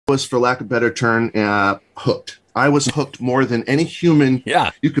was, for lack of a better term, hooked. I was hooked more than any human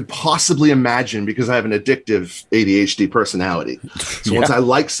you could possibly imagine, because I have an addictive ADHD personality. So once I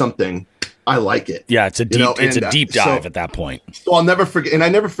like something, I like it. Yeah, it's a deep, it's a deep dive at that point. So I'll never forget, and I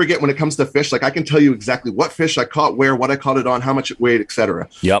never forget when it comes to fish. Like, I can tell you exactly what fish I caught, where, what I caught it on, how much it weighed, etc.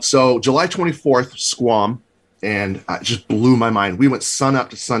 Yep. So July 24th, Squam, and it just blew my mind. We went sun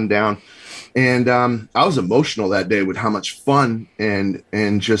up to sundown, and I was emotional that day with how much fun and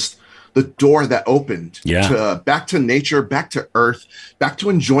just the door that opened to back to nature, back to earth, back to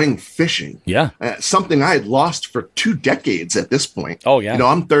enjoying fishing. Yeah. Something I had lost for 2 decades at this point. Oh, yeah. You know,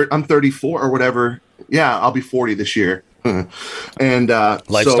 I'm 34 or whatever. Yeah, I'll be 40 this year. And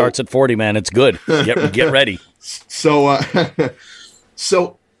life starts at 40, man. It's good. Get ready. So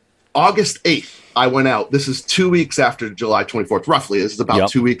August 8th, I went out. This is 2 weeks after July 24th, roughly. This is about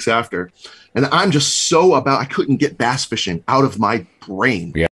 2 weeks after. And I'm just I couldn't get bass fishing out of my brain. Yeah.